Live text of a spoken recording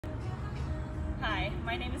Hi,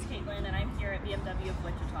 my name is Katelyn and I'm here at BMW of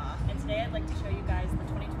Wichita, and today I'd like to show you guys the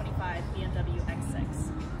 2025 BMW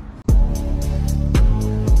X6.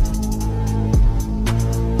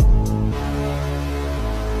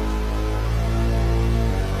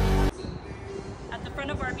 At the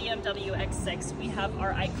front of our BMW X6, we have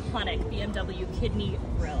our iconic BMW kidney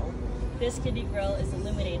grille. This kidney grille is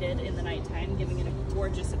illuminated in the nighttime, giving it a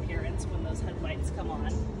gorgeous appearance when those headlights come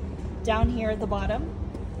on. Down here at the bottom,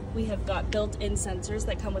 we have got built-in sensors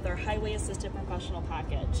that come with our highway assisted professional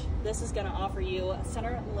package. This is going to offer you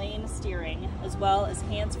center lane steering as well as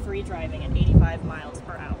hands-free driving at 85 miles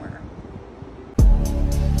per hour.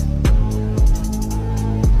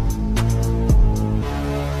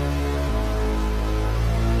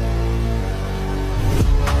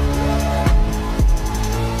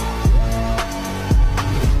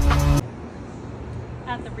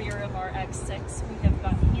 At the rear of our X6, we have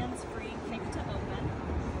got hands-free kick to open.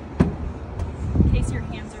 In case your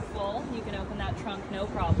hands are full, you can open that trunk no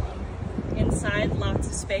problem. Inside, lots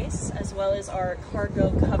of space, as well as our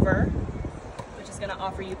cargo cover, which is going to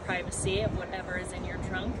offer you privacy of whatever is in your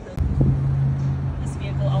trunk. This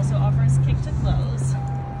vehicle also offers kick to close.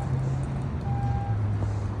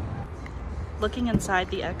 Looking inside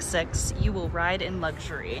the X6, you will ride in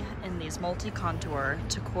luxury in these multi-contour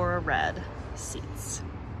Tacora red seats.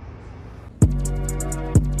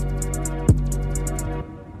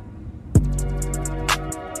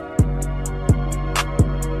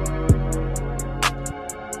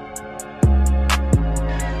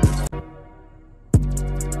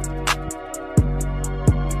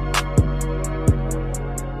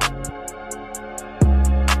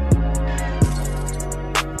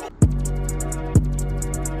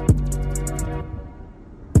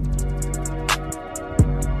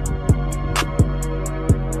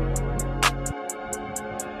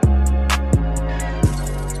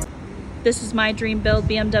 This is my dream build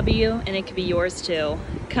BMW, and it could be yours too.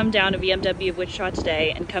 Come down to BMW of Wichita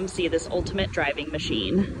today and come see this ultimate driving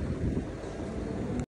machine.